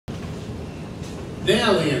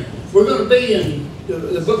Now then, we're going to be in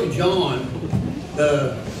the book of John,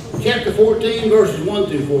 chapter 14, verses 1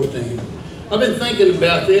 through 14. I've been thinking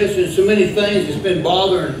about this, and so many things that's been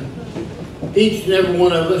bothering each and every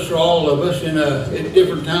one of us, or all of us, at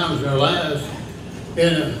different times in our lives.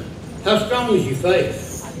 And how strong is your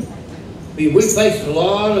faith? I mean, we faced a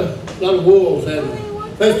lot of wolves, haven't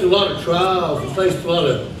we? Faced a lot of trials, and faced a lot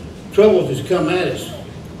of troubles that's come at us.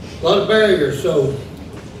 A lot of barriers. So,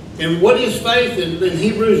 and what is faith? In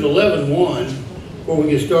Hebrews 11:1, before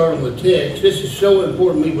we get started on the text, this is so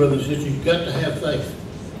important to me, brothers and sisters. You've got to have faith.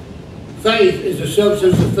 Faith is the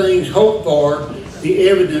substance of things hoped for, the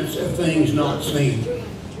evidence of things not seen.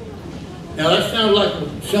 Now that sounds like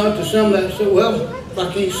to some that say, well, if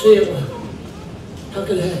I can't see it, well, how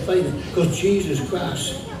could I have faith? Because Jesus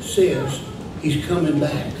Christ says He's coming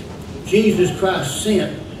back. Jesus Christ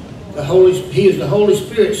sent the He is the Holy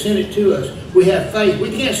Spirit, sent it to us. We have faith.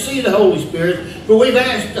 We can't see the Holy Spirit, but we've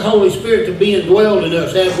asked the Holy Spirit to be indwelled in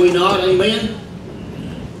us, have we not? Amen?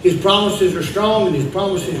 His promises are strong and His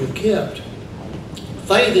promises are kept.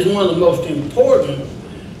 Faith is one of the most important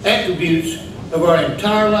attributes of our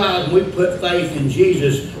entire life. When we put faith in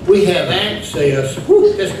Jesus, we have access,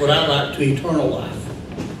 that's what I like, to eternal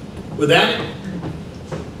life. Without it,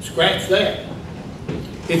 scratch that.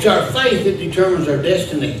 It's our faith that determines our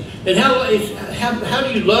destiny. And how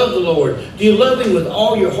do you love the Lord? Do you love Him with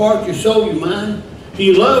all your heart, your soul, your mind? Do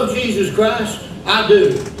you love Jesus Christ? I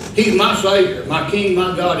do. He's my Savior, my King,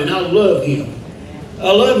 my God, and I love Him.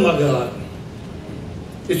 I love my God.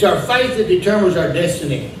 It's our faith that determines our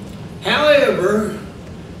destiny. However,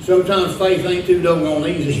 sometimes faith ain't too doggone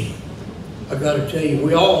easy. I got to tell you,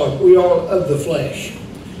 we are of the flesh,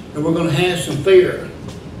 and we're going to have some fear.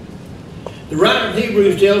 The writer of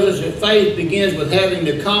Hebrews tells us that faith begins with having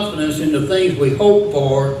the confidence in the things we hope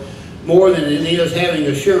for more than it is having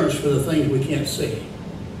assurance for the things we can't see.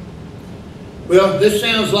 Well, this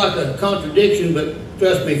sounds like a contradiction, but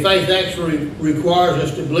trust me, faith actually requires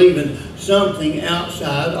us to believe in something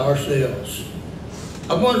outside ourselves.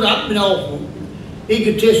 I've been all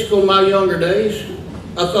egotistical in my younger days.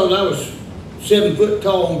 I thought I was 7 foot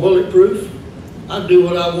tall and bulletproof. I'd do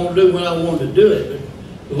what I want to do when I wanted to do it.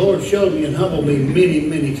 But the Lord showed me and humbled me many,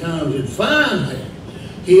 many times. And finally,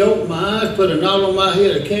 He opened my eyes, put a knot on my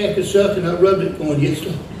head, a calf could suck, and I rubbed it going, yes,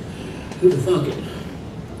 Lord. Who'd have thunk it?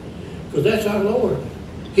 Because that's our Lord.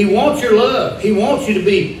 He wants your love. He wants you to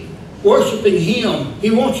be worshiping Him.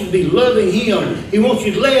 He wants you to be loving Him. He wants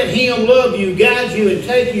you to let Him love you, guide you, and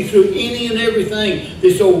take you through any and everything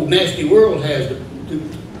this old nasty world has to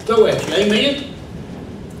throw at you. Amen?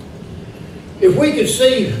 If we could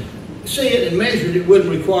see it and measure it, it wouldn't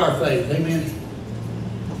require faith. Amen?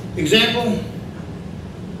 Example,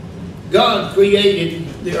 God created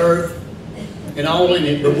the earth and all in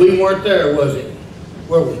it, but we weren't there, was it?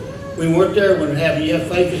 Were we? We weren't there when it happened. You have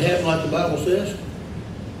faith it happened like the Bible says?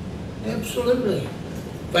 Absolutely.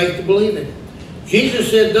 Faith to believe it. Jesus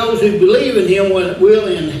said those who believe in Him will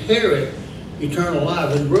inherit eternal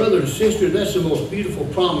life. And brothers and sisters, that's the most beautiful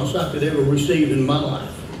promise I could ever receive in my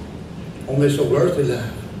life on this old earthly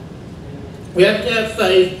life. We have to have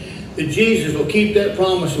faith that Jesus will keep that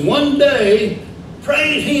promise. And one day,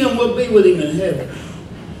 praise Him, we'll be with Him in heaven.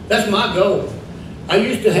 That's my goal. I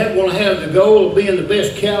used to want to have the goal of being the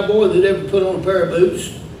best cowboy that ever put on a pair of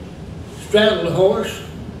boots, straddled a horse,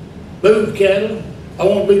 moved cattle. I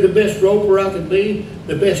want to be the best roper I could be,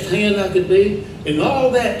 the best hand I could be. And all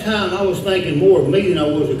that time I was thinking more of me than I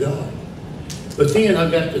was of God. But then I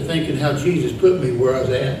got to thinking how Jesus put me where I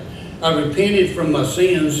was at. I repented from my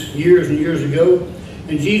sins years and years ago.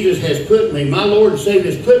 And Jesus has put me, my Lord and Savior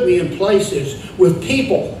has put me in places with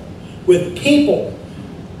people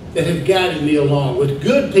that have guided me along, with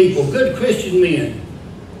good people, good Christian men.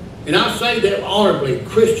 And I say that honorably,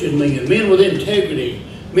 Christian men with integrity,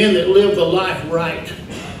 men that live the life right,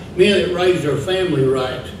 men that raise their family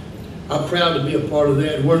right. I'm proud to be a part of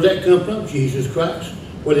that. And where does that come from? Jesus Christ.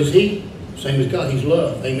 What is He? Same as God. He's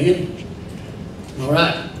love. Amen? All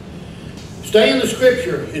right. Stay in the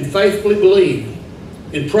Scripture and faithfully believe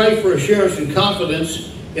and pray for assurance and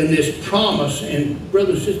confidence in this promise. And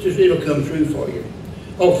brothers and sisters, it'll come true for you.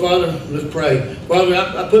 Oh, Father, let's pray. Father,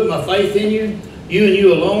 I put my faith in You. You and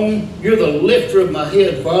You alone. You're the lifter of my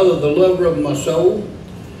head, Father, the lover of my soul.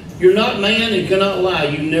 You're not man and cannot lie.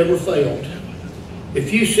 You never failed.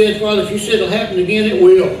 If You said, Father, if You said it'll happen again, it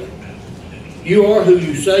will. You are who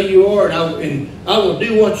You say You are, and I will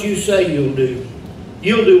do what You say You'll do.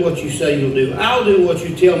 You'll do what You say You'll do. I'll do what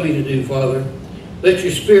You tell me to do, Father. Let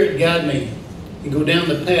Your Spirit guide me and go down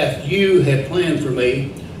the path You have planned for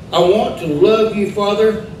me. I want to love You,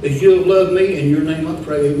 Father, as You have loved me. In Your name I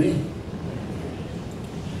pray, amen.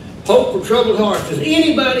 Hope for troubled hearts. Does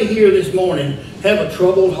anybody here this morning have a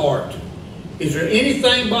troubled heart? Is there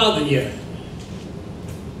anything bothering you?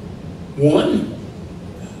 One,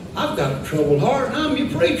 I've got a troubled heart and I'm your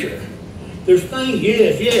preacher. There's things,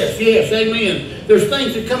 yes, amen. There's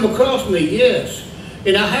things that come across me, yes.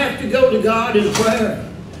 And I have to go to God in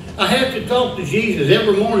prayer. I have to talk to Jesus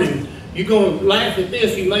every morning. You're going to laugh at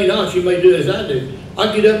this, you may not, you may do as I do.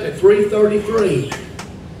 I get up at 3:33.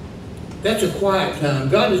 That's a quiet time.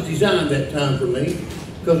 God has designed that time for me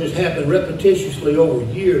because it's happened repetitiously over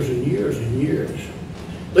years and years and years.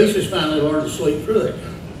 Lisa's finally learned to sleep through it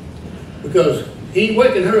because he ain't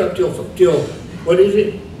waking her up till what is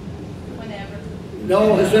it? Whenever.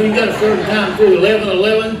 No, so you got a certain time too,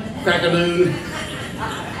 11, crack a noon.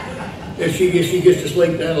 If she gets to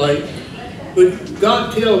sleep that late. But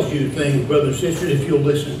God tells you things, brothers and sisters, if you'll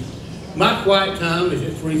listen. My quiet time is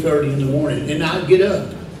at 3:30 in the morning, and I get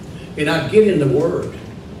up, and I get in the Word.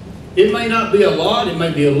 It may not be a lot, it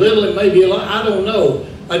may be a little, it may be a lot, I don't know.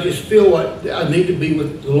 I just feel like I need to be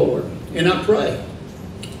with the Lord, and I pray.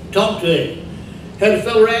 Talk to Him. Had a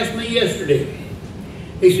fellow ask me yesterday,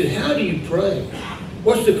 he said, how do you pray?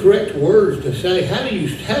 What's the correct words to say? How do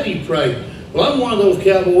you pray? Well, I'm one of those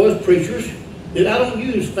cowboys, preachers, that I don't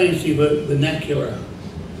use fancy vernacular.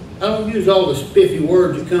 I don't use all the spiffy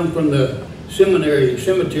words that come from the seminary,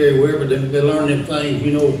 cemetery, wherever they learn them things,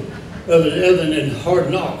 you know, other than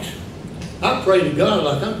hard knocks. I pray to God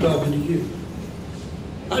like I'm talking to you.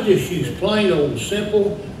 I just use plain old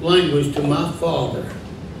simple language to my Father.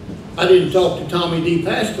 I didn't talk to Tommy D.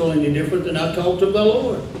 Pascal any different than I talked to the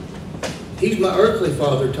Lord. He's my earthly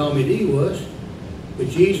father, Tommy D. was. But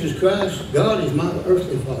Jesus Christ, God is my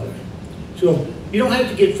earthly Father. So you don't have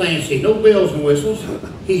to get fancy, no bells and whistles.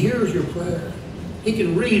 He hears your prayer. He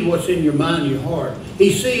can read what's in your mind and your heart.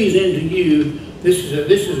 He sees into you. This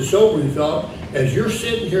is a sobering thought. As you're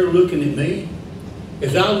sitting here looking at me,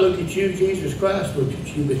 as I look at you, Jesus Christ looks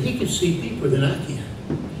at you, but He can see deeper than I can.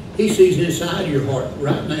 He sees inside of your heart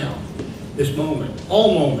right now, this moment,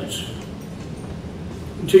 all moments,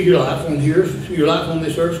 until your life on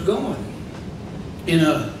this earth is gone. And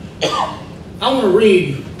I want to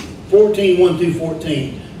read 14, 1 through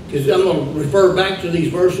 14, because I'm going to refer back to these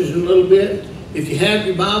verses in a little bit. If you have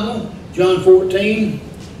your Bible, John 14,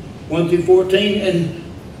 1 through 14, and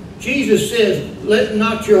Jesus says, let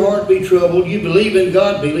not your heart be troubled. You believe in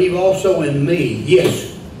God, believe also in me.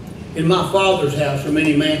 Yes, in my Father's house are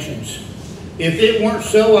many mansions. If it weren't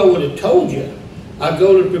so, I would have told you. I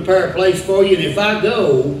go to prepare a place for you, and if I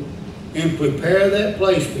go and prepare that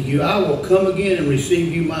place for you, I will come again and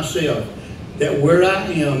receive you myself, that where I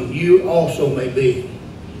am, you also may be.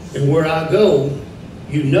 And where I go,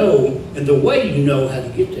 you know, and the way you know how to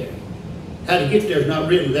get there. How to get there is not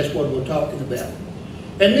written, that's what we're talking about.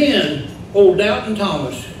 And then, old Doubting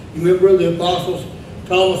Thomas, you remember the apostles?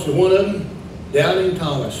 Thomas was one of them, Doubting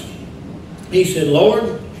Thomas. He said,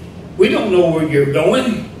 Lord, we don't know where you're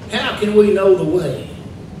going. How can we know the way?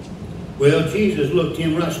 Well, Jesus looked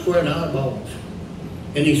him right square in the eyeballs.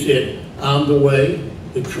 And He said, I'm the way,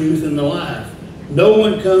 the truth, and the life. No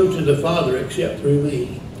one comes to the Father except through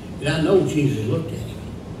me. And I know Jesus looked at him.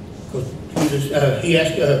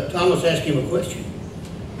 Because Thomas asked him a question.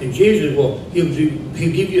 And Jesus, well, he'll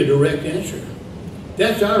give you a direct answer.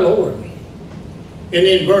 That's our Lord. And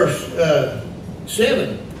in verse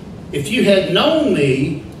 7, if you had known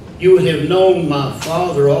me, you would have known my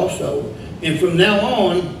Father also. And from now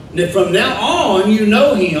on, you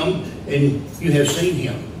know Him and you have seen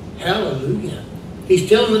Him. Hallelujah. He's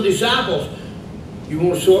telling the disciples, you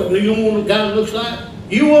want to know what God looks like?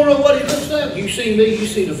 You want to know what He looks like? You see me, you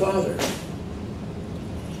see the Father.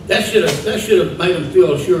 That should have made them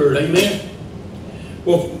feel assured. Amen?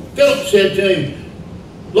 Well, Philip said to Him,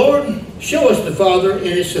 Lord, show us the Father, and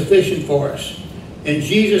it's sufficient for us. And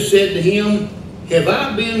Jesus said to him, have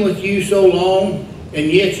I been with you so long,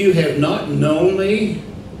 and yet you have not known me?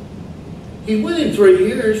 He went in 3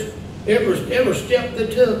 years, every step they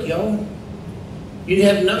took, y'all. You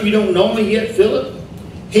don't know me yet, Philip?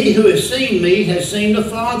 He who has seen me has seen the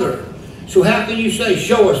Father. So how can you say,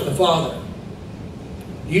 show us the Father?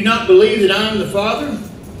 Do you not believe that I am the Father?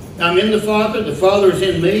 I'm in the Father is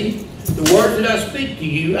in me. The words that I speak to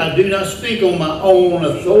you, I do not speak on my own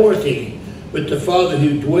authority, but the Father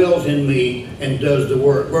who dwells in me and does the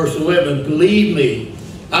work. Verse 11, believe me,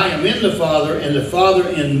 I am in the Father, and the Father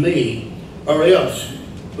in me, or else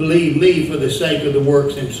believe me for the sake of the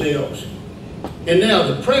works themselves. And now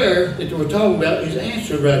the prayer that we're talking about is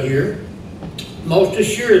answered right here. Most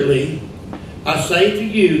assuredly, I say to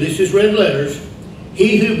you, this is red letters,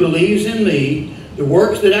 he who believes in me, the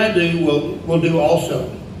works that I do will do also.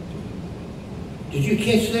 Did you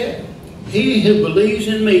catch that? He who believes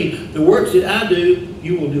in me, the works that I do,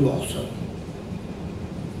 you will do also.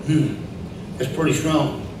 That's pretty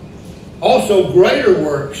strong. Also, greater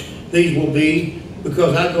works these will be,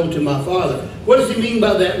 because I go to my Father. What does he mean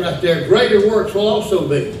by that right there? Greater works will also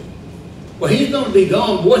be. Well, he's going to be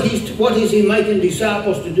gone. What is he making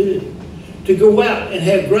disciples to do? To go out and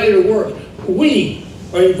have greater works. We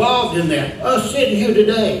are involved in that. Us sitting here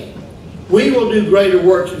today, we will do greater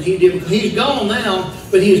works than he did. He's gone now,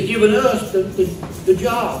 but he's given us the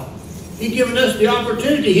job. He's given us the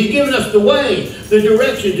opportunity. He's given us the way, the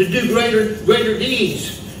direction to do greater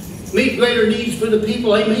deeds. Meet greater needs for the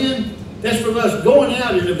people. Amen? That's from us going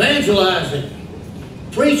out and evangelizing,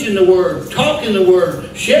 preaching the Word, talking the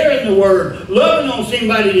Word, sharing the Word, loving on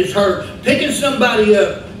somebody that's hurt, picking somebody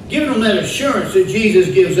up, giving them that assurance that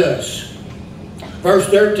Jesus gives us. Verse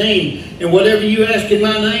 13, and whatever you ask in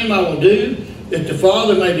my name, I will do, that the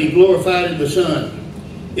Father may be glorified in the Son.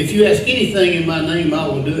 If you ask anything in my name, I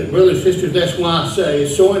will do it. Brothers and sisters, that's why I say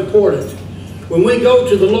it's so important. When we go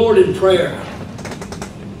to the Lord in prayer,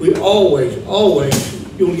 we always,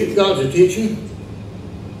 you want to get God's attention?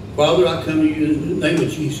 Father, I come to you in the name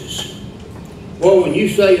of Jesus. Well, when you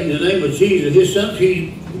say in the name of Jesus,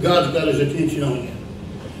 God's got his attention on you.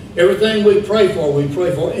 Everything we pray for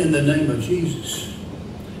in the name of Jesus.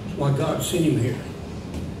 That's why God sent him here.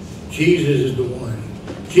 Jesus is the one.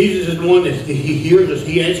 Jesus is the one that he hears us.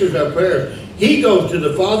 He answers our prayers. He goes to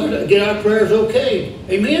the Father to get our prayers okay.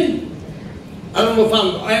 Amen? I don't know if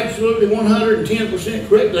I'm absolutely 110%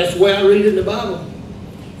 correct. That's the way I read it in the Bible.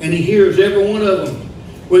 And he hears every one of them.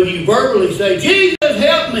 Whether you verbally say, Jesus,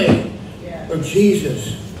 help me, or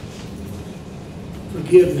Jesus,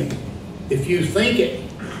 forgive me. If you think it,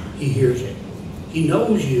 he hears it. He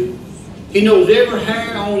knows you. He knows every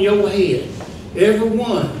hair on your head. Every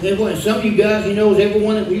one. Some of you guys, he knows every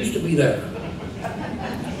one that used to be there.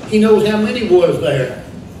 He knows how many was there.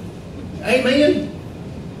 Amen?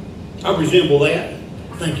 I resemble that.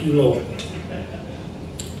 Thank you, Lord.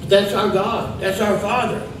 But that's our God. That's our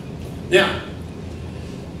Father. Now,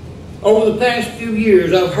 over the past few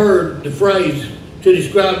years, I've heard the phrase to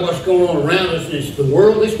describe what's going on around us, and it's the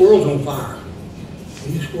world. This world's on fire.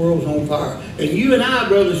 This world's on fire. And you and I,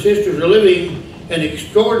 brothers and sisters, are living an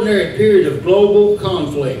extraordinary period of global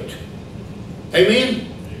conflict. Amen?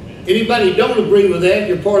 Anybody don't agree with that,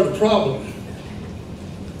 you're part of the problem.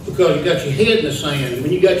 Because you got your head in the sand.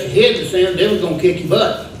 When you got your head in the sand, the devil's going to kick your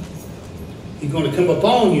butt. He's going to come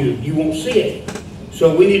upon you. You won't see it.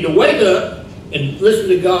 So we need to wake up and listen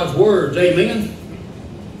to God's words. Amen?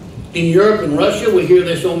 In Europe and Russia, we hear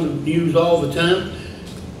this on the news all the time.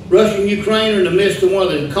 Russia and Ukraine are in the midst of one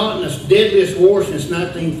of the continent's deadliest wars since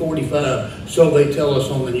 1945. So they tell us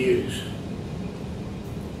on the news.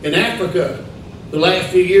 In Africa, the last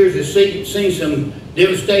few years has seen some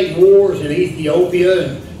devastating wars in Ethiopia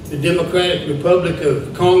and the Democratic Republic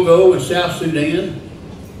of Congo and South Sudan.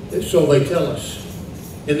 So they tell us.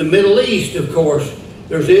 In the Middle East, of course,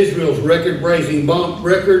 there's Israel's record-breaking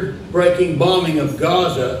bombing of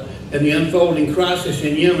Gaza and the unfolding crisis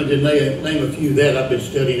in Yemen, to name a few that I've been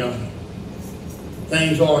studying on.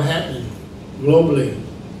 Things are happening globally.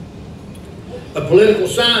 A political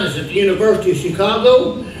scientist at the University of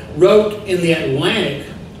Chicago wrote in the Atlantic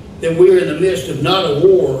that we are in the midst of not a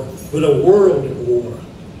war, but a world war.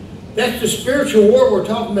 That's the spiritual war we're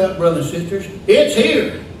talking about, brothers and sisters. It's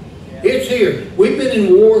here. It's here. We've been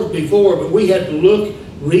in wars before, but we have to look,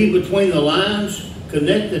 read between the lines,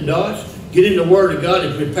 connect the dots, get in the Word of God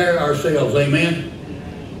and prepare ourselves. Amen?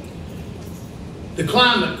 The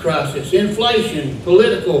climate crisis, inflation,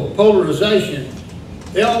 political polarization,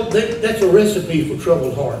 that's a recipe for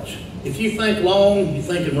troubled hearts. If you think long, you're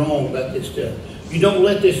thinking wrong about this stuff. You don't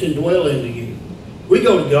let this indwell into you. We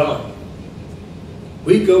go to God.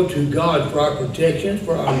 We go to God for our protection,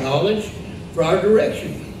 for our knowledge, for our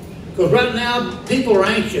direction. Because right now, people are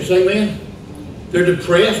anxious, amen? They're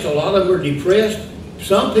depressed. A lot of them are depressed.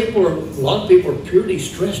 A lot of people are purely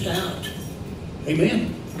stressed out.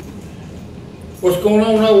 Amen? What's going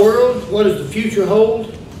on in our world? What does the future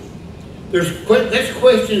hold? That's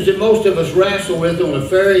questions that most of us wrestle with on a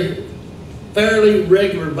fairly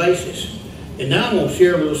regular basis. And now I'm going to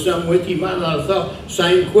share a little something with you. You might not have thought.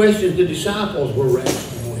 Same questions the disciples were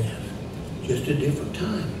wrestling with. Just a different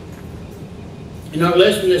time. In our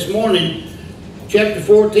lesson this morning, chapter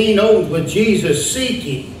 14 opens with Jesus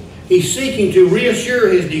seeking. He's seeking to reassure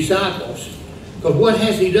his disciples. Because what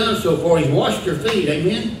has he done so far? He's washed their feet.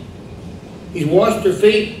 Amen? He's washed their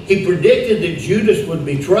feet. He predicted that Judas would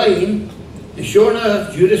betray him. And sure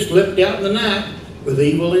enough, Judas slipped out in the night with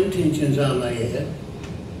evil intentions, I may add.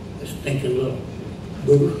 A stinking little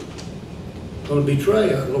booger. going to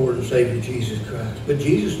betray our Lord and Savior Jesus Christ. But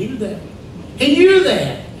Jesus knew that. He knew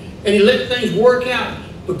that. And He let things work out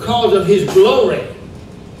because of His glory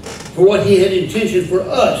for what He had intentioned for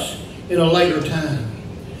us in a later time.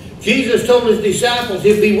 Jesus told His disciples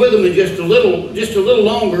He'd be with them in just a little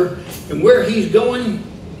longer, and where He's going,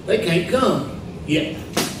 they can't come yet.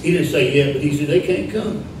 He didn't say yet, but He said they can't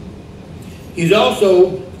come. He's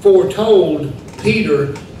also foretold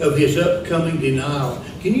Peter of His upcoming denial.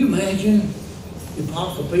 Can you imagine the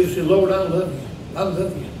Apostle Peter said, Lord, I love you. I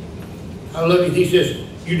love you. I love you. He says,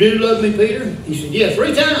 you do love me, Peter? He said, yeah,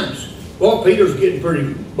 3 times. Well, Peter's getting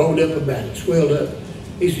pretty bowed up about it, swelled up.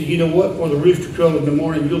 He said, you know what? For the rooster crows in the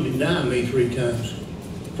morning, you'll deny me 3 times.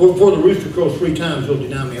 For the rooster crows 3 times, you'll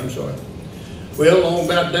deny me. I'm sorry. Well, on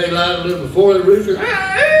about daylight, a little before the rooster,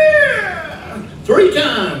 3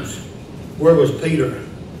 times. Where was Peter?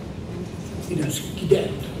 He done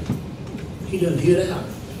skedaddled. He done hid out.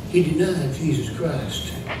 He denied Jesus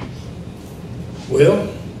Christ.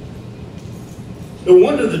 Well, no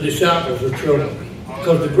wonder the disciples are troubled,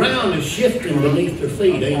 because the ground is shifting beneath their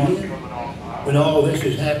feet, amen, when all this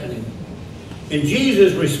is happening. And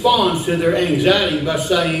Jesus responds to their anxiety by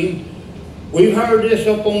saying, we've heard this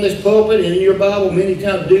up on this pulpit and in your Bible many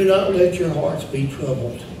times, do not let your hearts be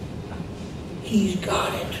troubled. He's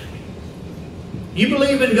got it. You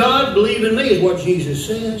believe in God, believe in me is what Jesus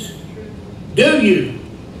says. Do you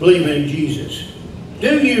believe in Jesus?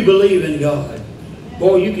 Do you believe in God?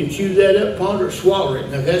 Boy, you can chew that up, ponder it, swallow it.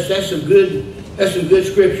 Now that's some good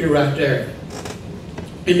scripture right there.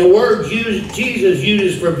 And the word Jesus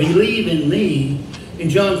uses for believe in me in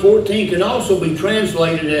John 14 can also be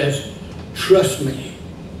translated as trust me.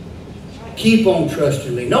 Keep on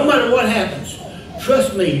trusting me. No matter what happens,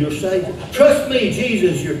 trust me, your Savior. Trust me,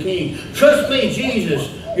 Jesus, your King. Trust me, Jesus,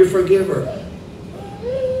 your forgiver.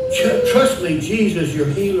 Trust me, Jesus, your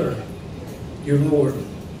healer, your Lord.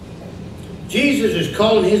 Jesus is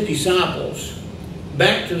calling His disciples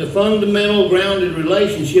back to the fundamental grounded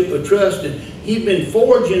relationship of trust, and He's been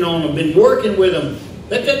forging on them, been working with them.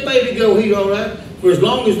 Let that baby go, he's all right, for as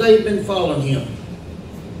long as they've been following Him.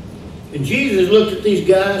 And Jesus looked at these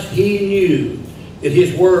guys. He knew that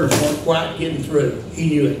His words weren't quite getting through. He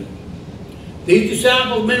knew it. These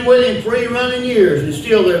disciples have been with Him 3 running years, and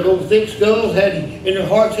still their little thick skulls and their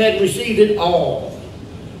hearts hadn't received it all.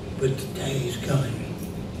 But the day is coming.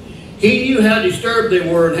 He knew how disturbed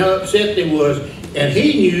they were and how upset they was, and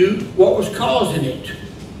He knew what was causing it.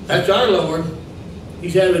 That's our Lord.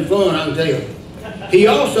 He's having fun, I can tell you. He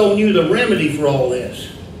also knew the remedy for all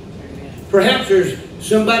this. Perhaps there's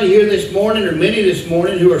somebody here this morning, or many this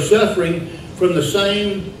morning, who are suffering from the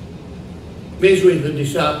same misery the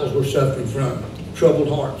disciples were suffering from. Troubled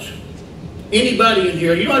hearts. Anybody in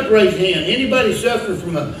here, you don't have to raise your hand. Anybody suffering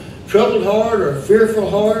from a troubled heart or a fearful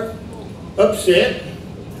heart? Upset?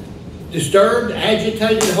 Disturbed?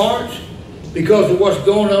 Agitated hearts? Because of what's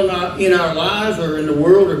going on in our lives or in the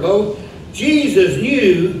world or both? Jesus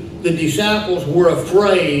knew the disciples were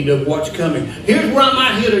afraid of what's coming. Here's where I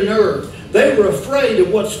might hit a nerve. They were afraid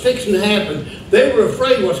of what's fixing to happen. They were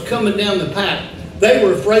afraid of what's coming down the pipe. They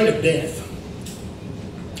were afraid of death.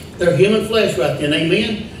 They're human flesh right then,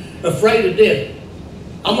 amen? Afraid of death.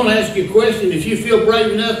 I'm going to ask you a question. If you feel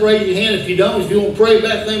brave enough, raise your hand. If you don't, if you want to pray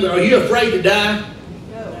about things, are you afraid to die?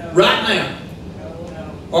 No. Right now.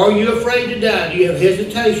 Are you afraid to die? Do you have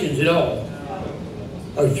hesitations at all?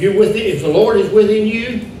 Or if the Lord is within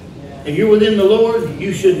you, and you're within the Lord,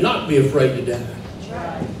 you should not be afraid to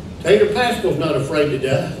die. Taylor Pascal's not afraid to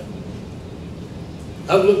die.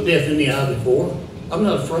 I've looked death in the eye before. I'm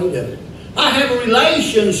not afraid of it. I have a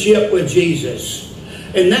relationship with Jesus.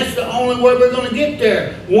 And that's the only way we're going to get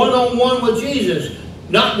there. One-on-one with Jesus.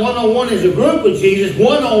 Not one-on-one as a group with Jesus.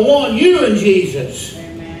 One-on-one, you and Jesus.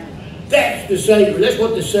 Amen. That's the Savior. That's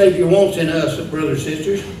what the Savior wants in us, brothers and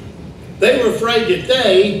sisters. They were afraid that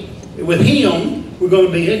they, with Him, were going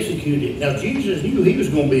to be executed. Now, Jesus knew He was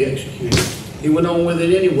going to be executed. He went on with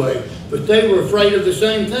it anyway. But they were afraid of the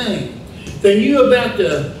same thing. They knew about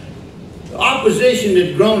the opposition that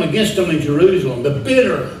had grown against them in Jerusalem. The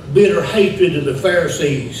bitter, bitter hatred of the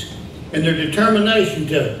Pharisees. And their determination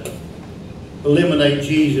to eliminate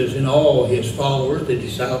Jesus and all His followers, the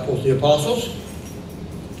disciples, the apostles.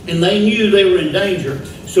 And they knew they were in danger,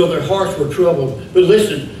 so their hearts were troubled. But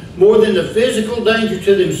listen, more than the physical danger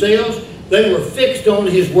to themselves, they were fixed on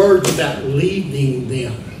His words about leaving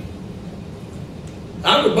them.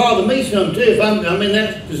 That would bother me some too if I'm in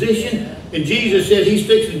that position and Jesus said He's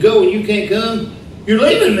fixing to go and you can't come. You're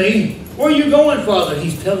leaving me. Where are you going, Father?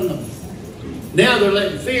 He's telling them. Now they're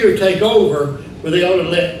letting fear take over where they ought to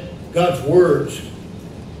let God's words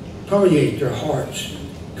permeate their hearts.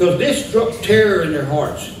 Because this struck terror in their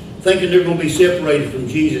hearts, thinking they're going to be separated from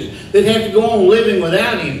Jesus. They'd have to go on living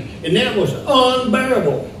without him, and that was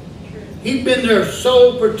unbearable. He'd been their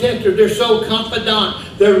sole protector, their sole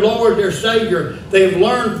confidant, their Lord, their Savior. They've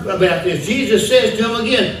learned about this. Jesus says to them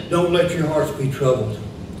again, don't let your hearts be troubled.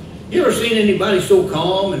 You ever seen anybody so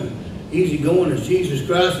calm and easygoing as Jesus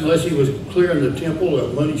Christ, unless he was clearing the temple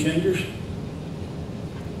of money changers?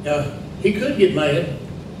 He could get mad.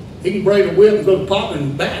 He can braid a whip and go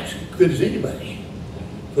popping bats as good as anybody.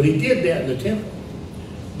 But he did that in the temple.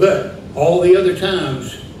 But all the other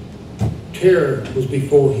times, terror was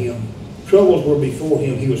before him. Troubles were before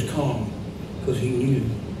him. He was calm because he knew.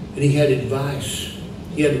 And he had advice.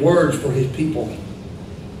 He had words for his people.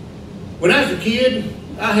 When I was a kid,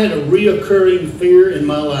 I had a reoccurring fear in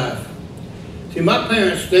my life. See, my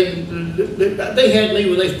parents, they had me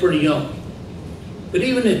when they was pretty young. But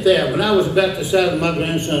even at that, when I was about the size of my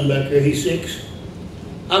grandson back there, he's 6,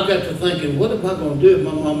 I got to thinking, what am I going to do if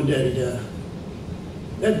my mom and daddy die?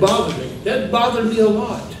 That bothered me. That bothered me a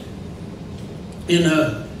lot. And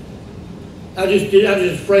I was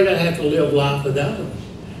just afraid I'd have to live life without them.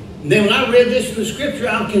 And then when I read this in the scripture,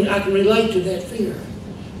 I can relate to that fear.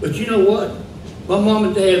 But you know what? My mom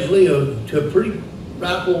and dad lived to a pretty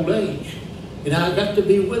ripe old age. And I got to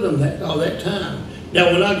be with them all that time. Now,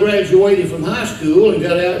 when I graduated from high school and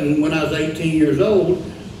got out, and when I was 18 years old,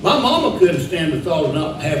 my mama couldn't stand the thought of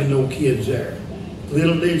not having no kids there.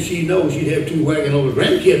 Little did she know she'd have 2 wagon load of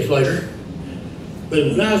grandkids later. But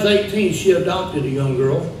when I was 18, she adopted a young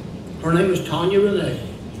girl. Her name is Tanya Renee.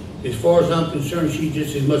 As far as I'm concerned, she's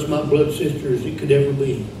just as much my blood sister as it could ever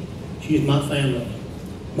be. She's my family.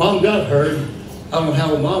 Mom got her. I don't know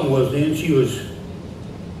how old Mom was then. She was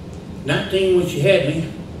 19 when she had me.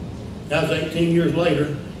 I was 18 years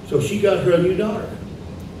later. So she got her a new daughter.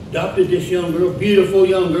 Adopted this young girl, beautiful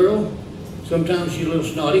young girl. Sometimes she's a little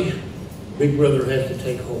snotty. Big brother has to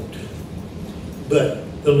take hold.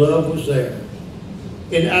 But the love was there.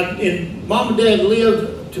 And Mom and Dad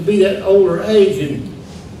lived to be that older age, and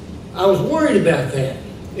I was worried about that.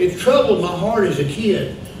 It troubled my heart as a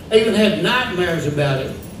kid. I even had nightmares about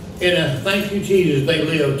it. And thank you, Jesus, they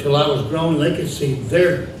lived till I was grown and they could see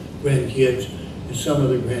their grandkids and some of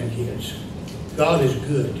their grandkids. God is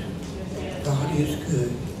good. God is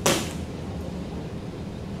good.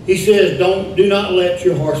 He says, do not let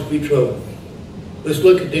your hearts be troubled. Let's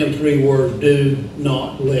look at them 3 words. Do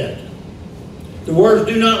not let. The words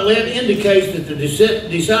do not let indicates that the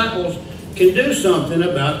disciples can do something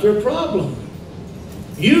about their problem.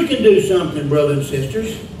 You can do something, brothers and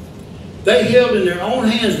sisters. They held in their own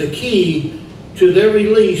hands the key to their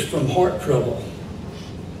release from heart trouble.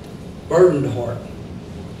 Burdened heart.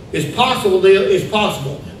 It's possible.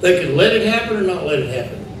 They could let it happen or not let it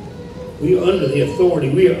happen. We are under the authority.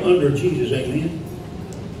 We are under Jesus. Amen.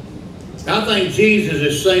 I think Jesus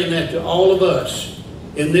is saying that to all of us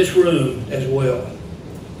in this room as well.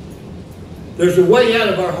 There's a way out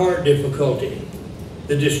of our heart difficulty.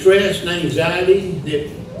 The distress and anxiety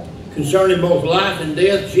that concerning both life and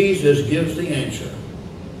death, Jesus gives the answer.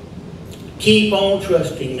 Keep on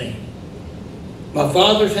trusting me. My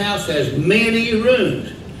Father's house has many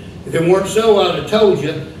rooms. If it weren't so, I'd have told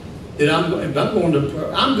you that I'm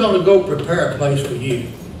going to go prepare a place for you.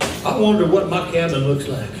 I wonder what my cabin looks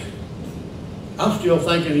like. I'm still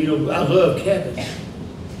thinking, I love cabins.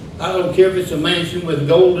 I don't care if it's a mansion with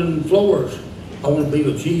golden floors. I want to be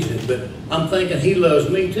with Jesus, but I'm thinking he loves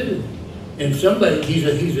me too. And somebody, he's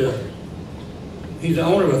the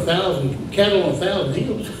owner of 1,000 cattle on 1,000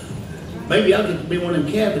 hills. Maybe I'll get to be one of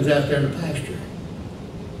them cabins out there in the pasture.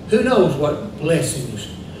 Who knows what blessings,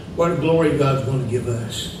 what glory God's going to give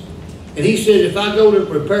us. And he said, if I go to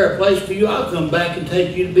prepare a place for you, I'll come back and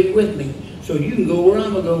take you to be with me, so you can go where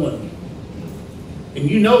I'm going. And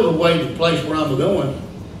you know the way to the place where I'm going.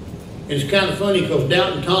 And it's kind of funny because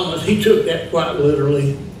Doubting Thomas, he took that quite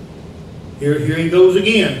literally. Here he goes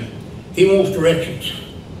again. He wants directions.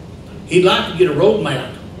 He'd like to get a road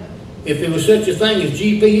map. If there was such a thing as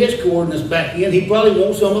GPS coordinates back then, he'd probably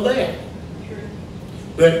want some of that.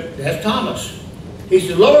 But that's Thomas. He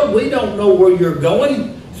said, Lord, we don't know where you're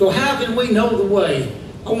going, so how can we know the way?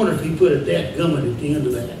 I wonder if he put a dadgummit at the end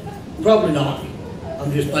of that. Probably not.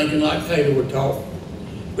 I'm just thinking like Taylor would talk.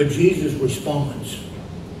 But Jesus responds,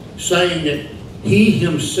 saying that he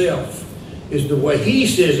himself is the way. He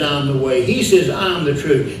says, I'm the way. He says, I'm the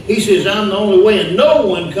truth. He says, I'm the only way, and no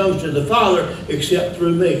one comes to the Father except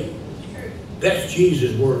through me. That's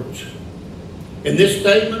Jesus' words. And this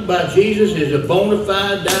statement by Jesus is a bona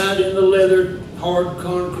fide, dyed in the leather, hard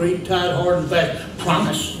concrete, tied hard and fast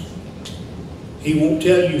promise. He won't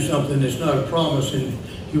tell you something that's not a promise, and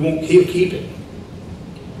he'll keep it.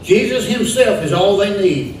 Jesus himself is all they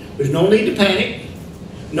need. There's no need to panic.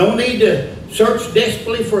 No need to search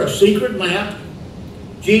desperately for a secret map.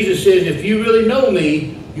 Jesus says, if you really know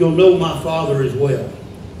me, you'll know my Father as well.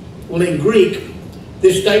 Well, in Greek,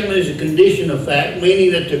 this statement is a condition of fact,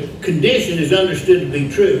 meaning that the condition is understood to be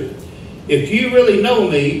true. If you really know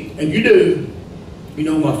me, and you do, you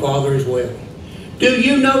know my Father as well. Do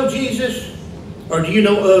you know Jesus? Or do you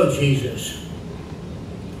know of Jesus?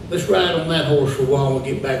 Let's ride on that horse for a while. We'll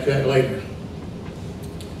get back to that later.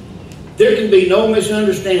 There can be no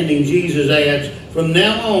misunderstanding, Jesus adds. From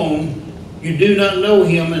now on, you do not know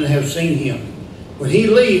him and have seen him. When he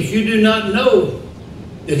leaves, you do not know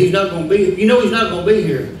that he's not going to be here. You know he's not going to be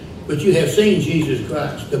here, but you have seen Jesus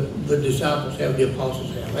Christ. The disciples have, the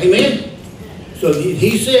apostles have. Amen? So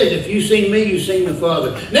he says, if you've seen me, you've seen the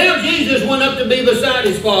Father. Now Jesus went up to be beside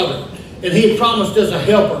his Father, and he had promised us a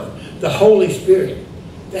helper, the Holy Spirit.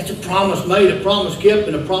 That's a promise made, a promise kept,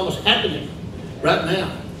 and a promise happening right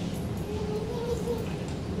now.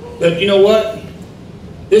 But you know what?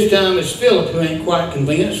 This time it's Philip who ain't quite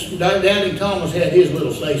convinced. Doubting Thomas had his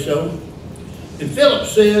little say-so. And Philip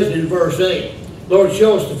says in verse 8, Lord,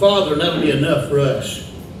 show us the Father, and that'll be enough for us.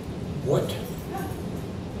 What?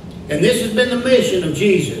 And this has been the mission of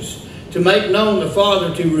Jesus, to make known the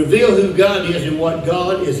Father, to reveal who God is and what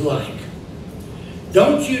God is like.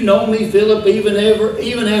 Don't you know me, Philip, even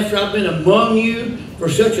after I've been among you for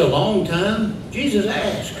such a long time? Jesus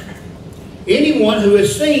asked. Anyone who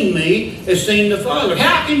has seen me has seen the Father.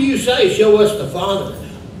 How can you say, show us the Father?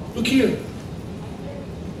 Look here.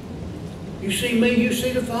 You see me, you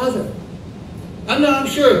see the Father. I'm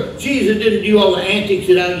sure Jesus didn't do all the antics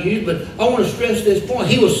that I used, but I want to stress this point.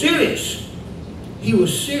 He was serious. He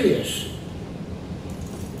was serious.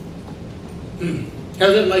 How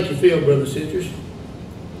does that make you feel, brothers and sisters?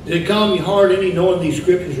 Does it calm your heart any knowing these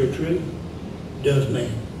scriptures are true? It does,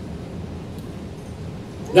 man.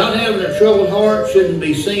 Not having a troubled heart shouldn't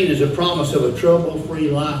be seen as a promise of a trouble-free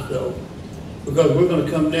life, though. Because we're going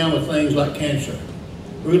to come down with things like cancer.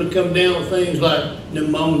 We're going to come down with things like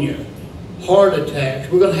pneumonia, heart attacks.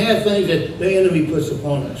 We're going to have things that the enemy puts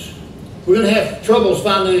upon us. We're going to have troubles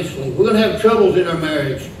financially. We're going to have troubles in our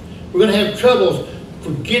marriage. We're going to have troubles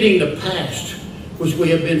forgetting the past, which we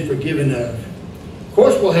have been forgiven of. Of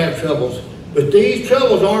course we'll have troubles, but these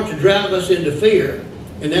troubles aren't to drive us into fear,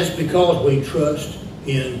 and that's because we trust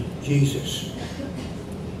in Jesus.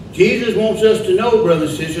 Jesus wants us to know,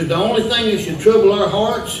 brothers and sisters, the only thing that should trouble our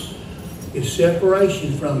hearts is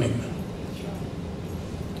separation from him.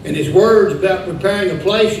 And his words about preparing a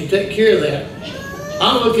place should take care of that.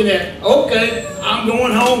 I'm looking at, okay, I'm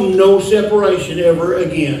going home, no separation ever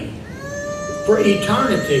again. For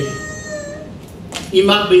eternity. You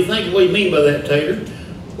might be thinking, what do you mean by that, Tater?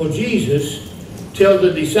 Well, Jesus tells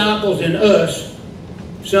the disciples and us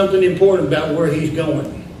something important about where he's going.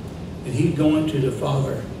 And he's going to the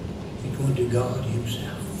Father. He's going to God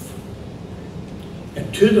himself.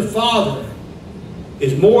 And to the Father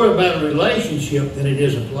is more about a relationship than it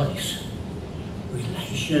is a place.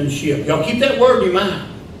 Relationship. Y'all keep that word in your mind.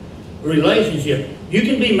 Relationship. You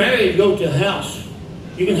can be married and go to a house.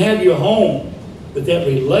 You can have your home. But that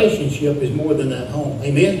relationship is more than that home.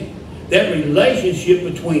 Amen? That relationship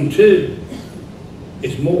between two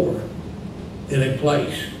is more than a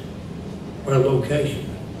place or a location.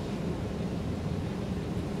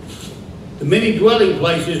 The many dwelling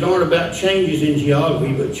places aren't about changes in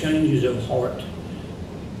geography, but changes of heart.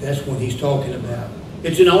 That's what he's talking about.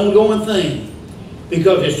 It's an ongoing thing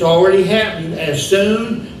because it's already happened as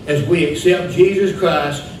soon as we accept Jesus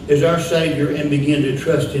Christ as our Savior and begin to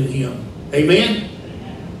trust in him. Amen?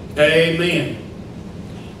 Amen.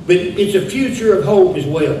 But it's a future of hope as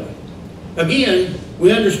well. Again,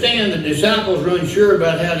 we understand the disciples are unsure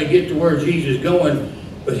about how to get to where Jesus is going,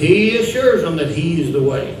 but he assures them that he is the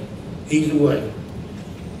way. He's the way.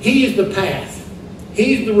 He is the path.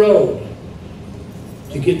 He's the road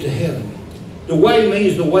to get to heaven. The way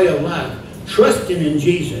means the way of life. Trusting in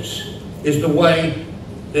Jesus is the way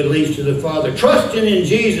that leads to the Father. Trusting in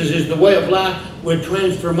Jesus is the way of life where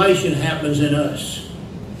transformation happens in us.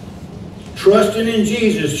 Trusting in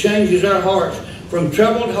Jesus changes our hearts from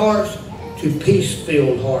troubled hearts to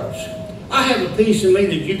peace-filled hearts. I have a peace in me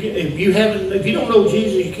that if you don't know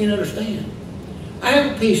Jesus, you can't understand. I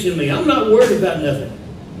have a peace in me. I'm not worried about nothing.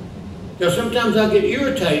 Now sometimes I get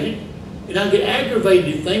irritated and I get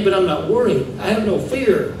aggravated at things, but I'm not worried. I have no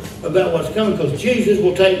fear about what's coming because Jesus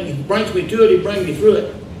will take me, brings me to it, he brings me through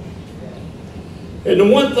it. And the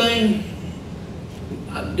one thing,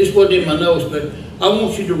 this wasn't in my notes, but I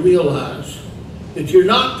want you to realize that you're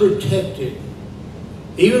not protected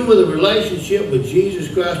Even with a relationship with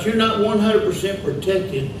Jesus Christ, you're not 100%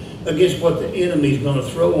 protected against what the enemy's going to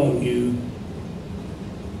throw on you.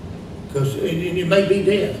 Because it may be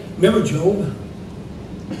death. Remember Job?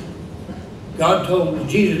 God told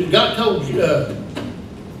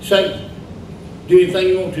Satan, do anything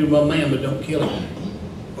you want to my man, but don't kill him.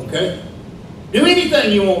 Okay? Do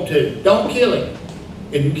anything you want to. Don't kill him.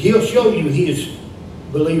 And he'll show you he is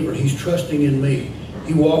a believer. He's trusting in me.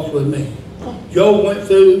 He walks with me. Job went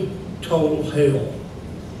through total hell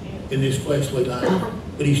in this fleshly life.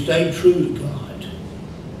 But he stayed true to God.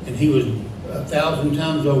 And he was 1,000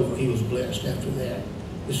 times over, he was blessed after that.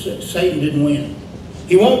 Satan didn't win.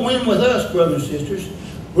 He won't win with us, brothers and sisters.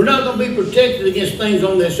 We're not going to be protected against things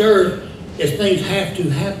on this earth as things have to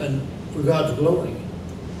happen for God's glory.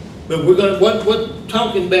 But we're going to, what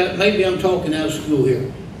talking about, maybe I'm talking out of school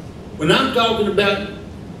here. When I'm talking about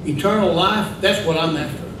eternal life, that's what I'm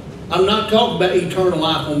after. I'm not talking about eternal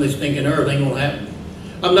life on this thinking earth ain't going to happen.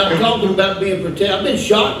 I'm not talking about being protected. I've been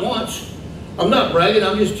shot once. I'm not bragging.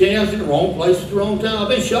 I'm just telling you I was in the wrong place at the wrong time. I've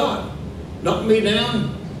been shot. Knocked me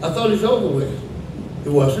down. I thought it was over with. It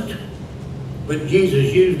wasn't. But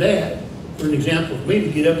Jesus used that for an example for me to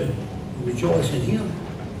get up and rejoice in Him.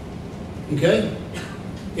 Okay?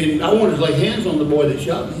 And I wanted to lay hands on the boy that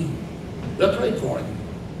shot me. But I prayed for him.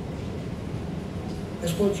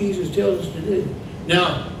 That's what Jesus tells us to do.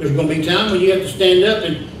 Now, there's going to be a time when you have to stand up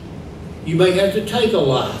and you may have to take a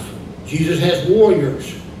life. Jesus has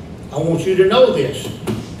warriors. I want you to know this.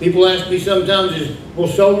 People ask me sometimes, will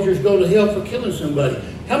soldiers go to hell for killing somebody?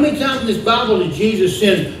 How many times in this Bible did Jesus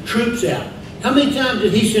send troops out? How many times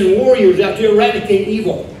did He send warriors out to eradicate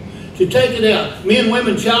evil? To take it out. Men,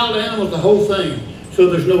 women, child, animals, the whole thing. So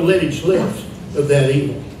there's no lineage left of that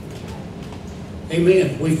evil.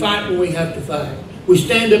 Amen. We fight when we have to fight. We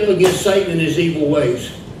stand up against Satan and his evil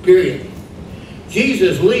ways. Period.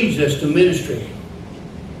 Jesus leads us to ministry.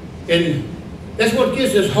 And that's what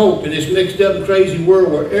gives us hope in this mixed up and crazy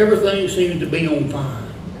world where everything seems to be on fire.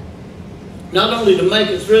 Not only to make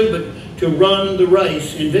it through, but to run the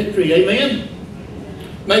race in victory. Amen?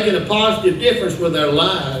 Making a positive difference with our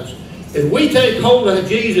lives. If we take hold of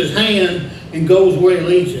Jesus' hand and goes where He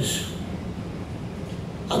leads us.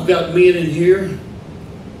 I've got men in here.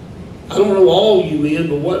 I don't know all you men,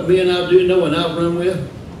 but what men I do know and I've run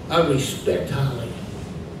with, I respect highly.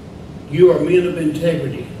 You are men of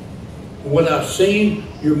integrity. And what I've seen,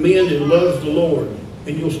 you're men that loves the Lord.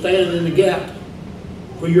 And you'll stand in the gap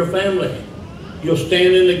for your family. You'll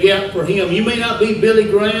stand in the gap for Him. You may not be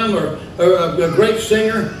Billy Graham or a great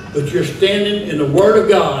singer, but you're standing in the Word of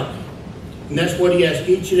God. And that's what He asks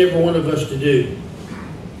each and every one of us to do.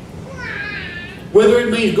 Whether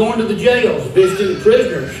it means going to the jails, visiting the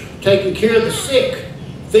prisoners, taking care of the sick,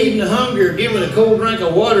 feeding the hungry, or giving a cold drink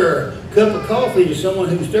of water or a cup of coffee to someone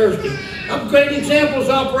who's thirsty. A great example is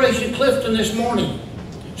Operation Clifton this morning.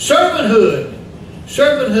 Servanthood.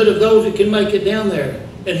 Servanthood of those that can make it down there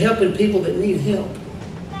and helping people that need help.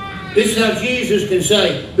 This is how Jesus can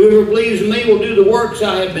say, whoever believes in me will do the works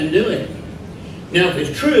I have been doing. Now, if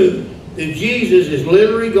it's true that Jesus is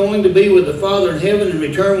literally going to be with the Father in heaven and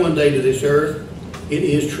return one day to this earth, it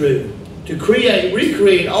is true. To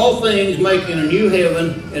recreate all things, making a new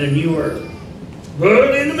heaven and a new earth.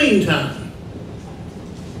 But in the meantime,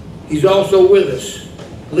 He's also with us,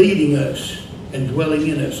 leading us and dwelling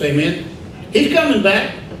in us. Amen? He's coming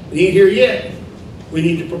back. He ain't here yet. We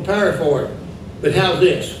need to prepare for it. But how's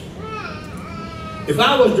this? If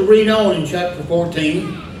I was to read on in chapter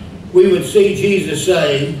 14, we would see Jesus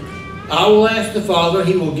say, I will ask the Father,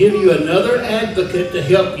 He will give you another advocate to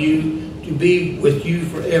help you to be with you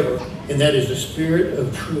forever. And that is the Spirit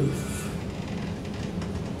of truth.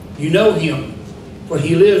 You know Him, for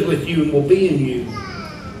He lives with you and will be in you.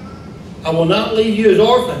 I will not leave you as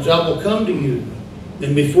orphans. I will come to you.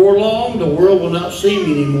 And before long, the world will not see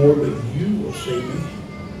me anymore, but you will see me.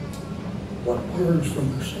 What words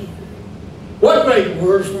from our Savior. What great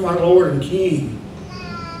words from our Lord and King.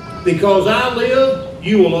 Because I live,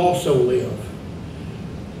 you will also live.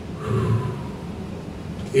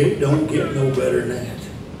 It don't get no better than that.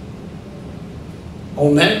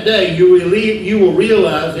 On that day, you will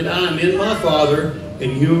realize that I am in my Father,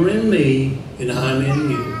 and you are in me, and I am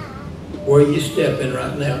in you. Where are you stepping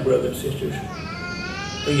right now, brothers and sisters?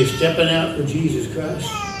 Are you stepping out for Jesus Christ,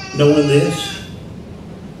 knowing this?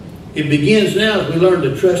 It begins now as we learn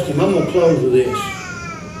to trust Him. I'm going to close with this.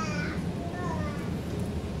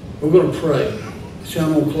 We're going to pray. So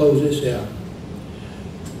I'm going to close this out.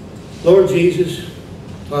 Lord Jesus,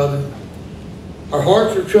 Father, our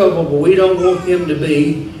hearts are troubled, but we don't want them to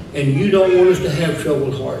be, and you don't want us to have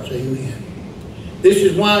troubled hearts. Amen. This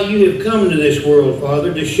is why you have come into this world,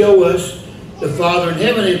 Father, to show us the Father in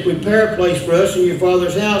heaven and prepare a place for us in your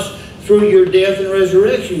Father's house through your death and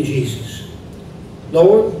resurrection, Jesus.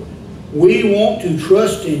 Lord, we want to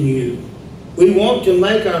trust in you. We want to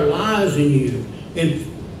make our lives in you. And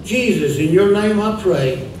Jesus, in your name I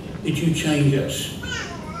pray that you change us.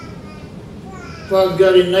 Father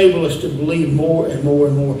God, enable us to believe more and more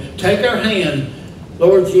and more. Take our hand,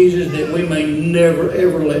 Lord Jesus, that we may never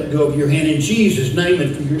ever let go of your hand. In Jesus' name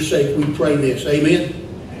and for your sake we pray this. Amen.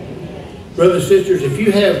 Brothers and sisters, if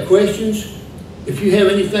you have questions, if you have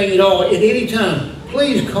anything at all, at any time,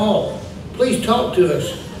 please call. Please talk to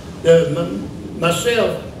us.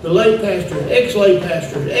 Myself, the lay pastor, ex-lay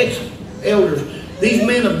pastors, ex-elders, these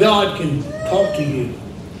men of God can talk to you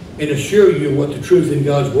and assure you what the truth in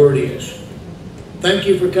God's Word is. Thank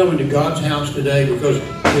you for coming to God's house today, because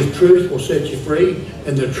His truth will set you free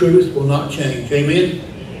and the truth will not change. Amen.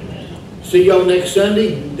 See y'all next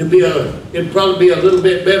Sunday. It'll probably be a little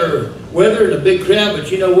bit better weather and a big crowd,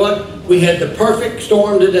 but you know what? We had the perfect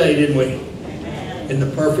storm today, didn't we? And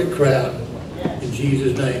the perfect crowd. In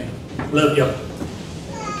Jesus' name. Love y'all.